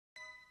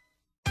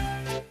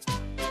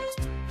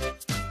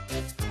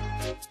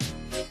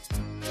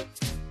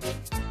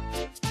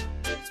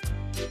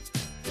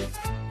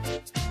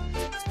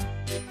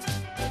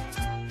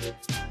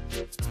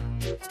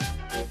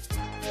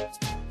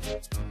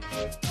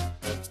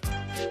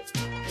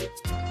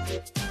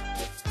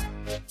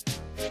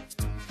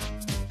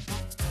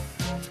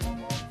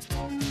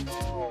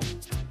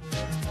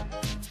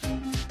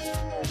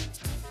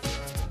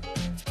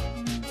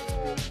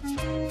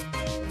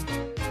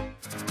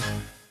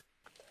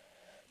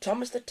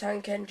Thomas the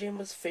Tank Engine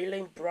was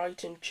feeling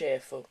bright and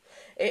cheerful.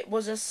 It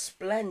was a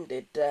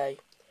splendid day.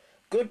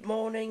 "Good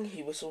morning,"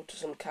 he whistled to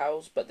some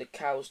cows, but the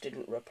cows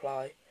didn't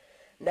reply.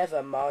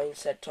 "Never mind,"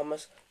 said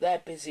Thomas. "They're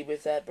busy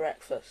with their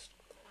breakfast."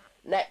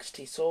 Next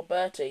he saw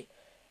Bertie.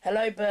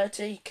 "Hello,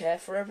 Bertie. Care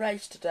for a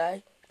race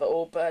today?" But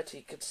all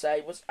Bertie could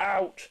say was,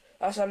 "Ouch!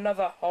 That's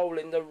another hole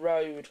in the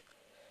road."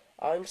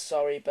 "I'm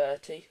sorry,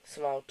 Bertie,"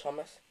 smiled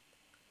Thomas.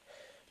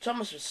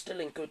 Thomas was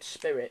still in good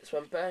spirits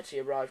when Bertie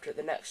arrived at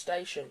the next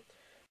station.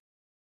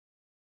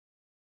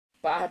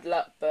 "Bad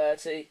luck,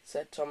 Bertie,"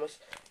 said Thomas.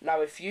 "Now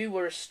if you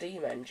were a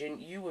steam engine,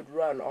 you would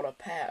run on a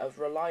pair of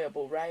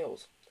reliable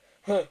rails."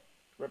 "Huh,"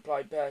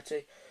 replied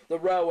Bertie. "The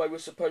railway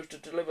was supposed to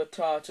deliver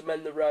tar to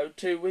mend the road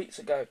 2 weeks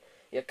ago.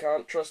 You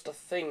can't trust a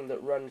thing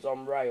that runs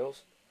on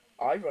rails."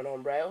 "I run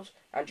on rails,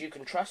 and you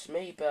can trust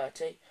me,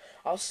 Bertie.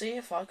 I'll see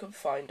if I can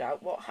find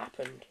out what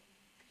happened."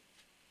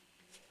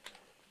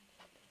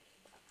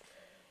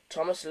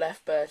 Thomas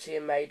left Bertie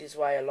and made his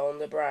way along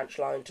the branch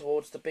line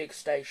towards the big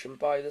station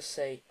by the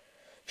sea.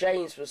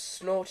 James was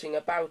snorting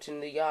about in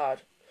the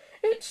yard.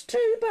 "It's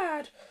too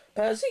bad.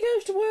 Percy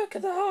goes to work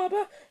at the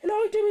harbour, and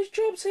I do his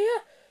jobs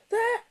here,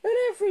 there, and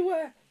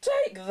everywhere.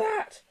 Take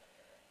that!"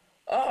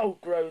 "Oh,"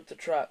 growled the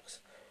trucks.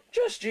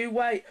 "Just you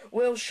wait.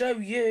 We'll show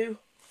you."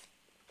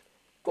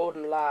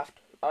 Gordon laughed.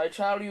 "I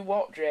tell you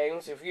what,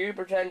 James, if you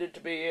pretended to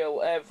be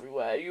ill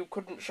everywhere, you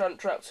couldn't shunt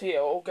trucks here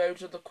or go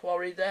to the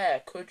quarry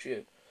there, could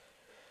you?"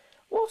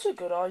 "What a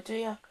good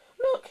idea.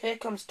 Look, here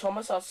comes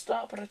Thomas. I'll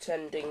start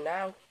pretending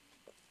now."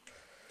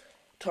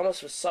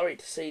 Thomas was sorry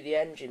to see the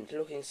engines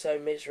looking so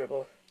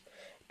miserable.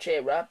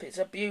 "Cheer up, it's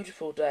a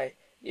beautiful day."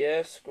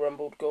 "Yes,"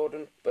 grumbled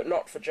Gordon, "but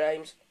not for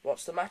James.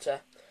 What's the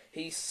matter?"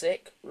 "He's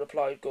sick,"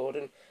 replied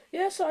Gordon.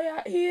 "Yes,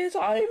 he is.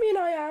 I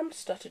am,"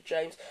 stuttered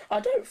James.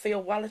 "I don't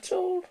feel well at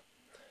all."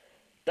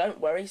 "Don't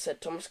worry," said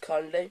Thomas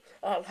kindly.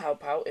 "I'll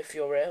help out if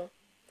you're ill."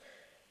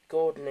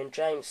 Gordon and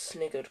James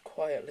sniggered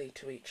quietly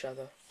to each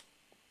other.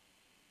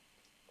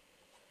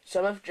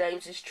 Some of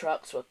James's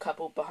trucks were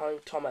coupled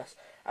behind Thomas,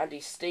 and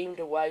he steamed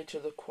away to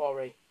the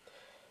quarry.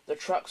 The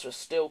trucks were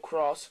still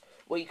cross.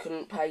 "We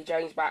couldn't pay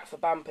James back for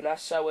bumping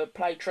us, so we'll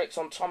play tricks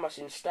on Thomas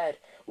instead.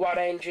 One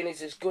engine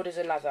is as good as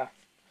another."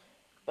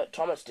 But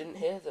Thomas didn't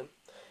hear them.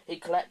 He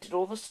collected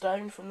all the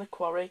stone from the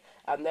quarry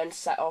and then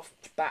set off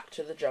back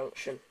to the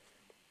junction.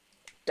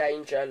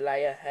 Danger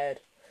lay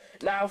ahead.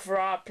 "Now for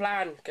our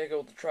plan,"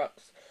 giggled the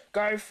trucks.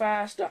 "Go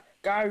faster!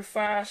 Go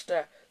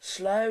faster!"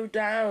 "Slow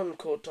down!"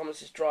 called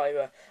Thomas's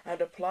driver,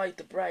 and applied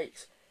the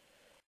brakes.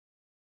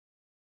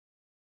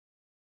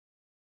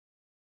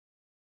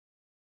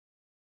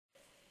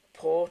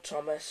 Poor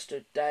Thomas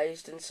stood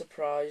dazed and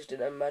surprised in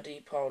a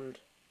muddy pond,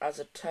 as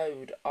a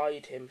toad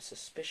eyed him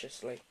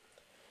suspiciously.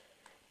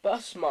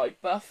 "Bust my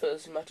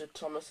buffers," muttered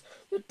Thomas.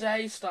 "The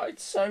day started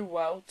so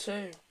well,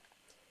 too."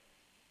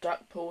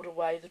 Duck pulled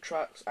away the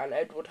trucks, and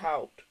Edward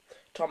helped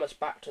Thomas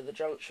back to the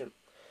junction.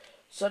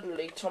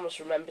 Suddenly Thomas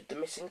remembered the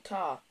missing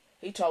tar.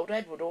 He told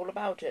Edward all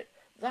about it.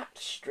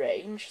 "That's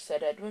strange,"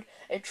 said Edward.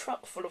 "A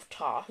truck full of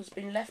tar has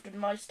been left at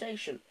my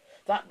station.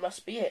 That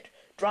must be it.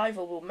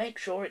 Driver will make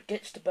sure it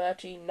gets to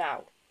Bertie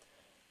now."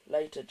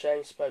 Later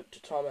James spoke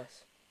to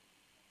Thomas.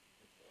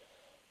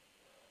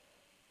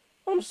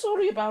 "I'm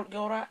sorry about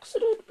your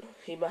accident,"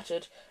 he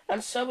muttered,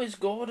 "and so is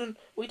Gordon.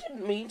 We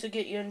didn't mean to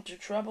get you into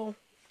trouble."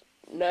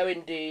 "No,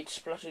 indeed,"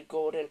 spluttered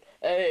Gordon.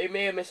 "A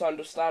mere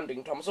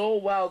misunderstanding, Thomas.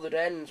 All well that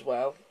ends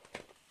well."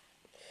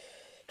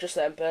 Just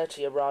then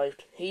Bertie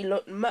arrived. He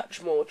looked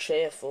much more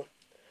cheerful.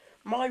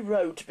 "My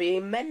road's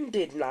being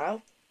mended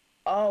now."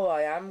 "Oh,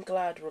 I am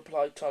glad,"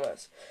 replied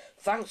Thomas.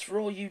 "Thanks for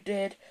all you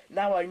did.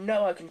 Now I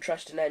know I can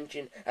trust an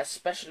engine,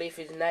 especially if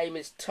his name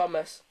is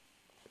Thomas."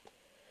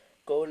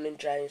 Gordon and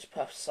James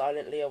puffed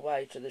silently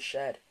away to the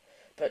shed,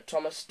 but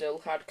Thomas still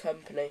had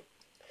company.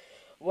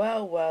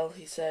 "Well, well,"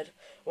 he said,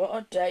 "what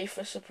a day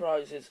for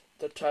surprises."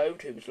 The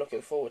toad, who was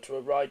looking forward to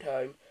a ride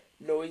home,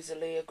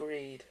 noisily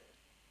agreed.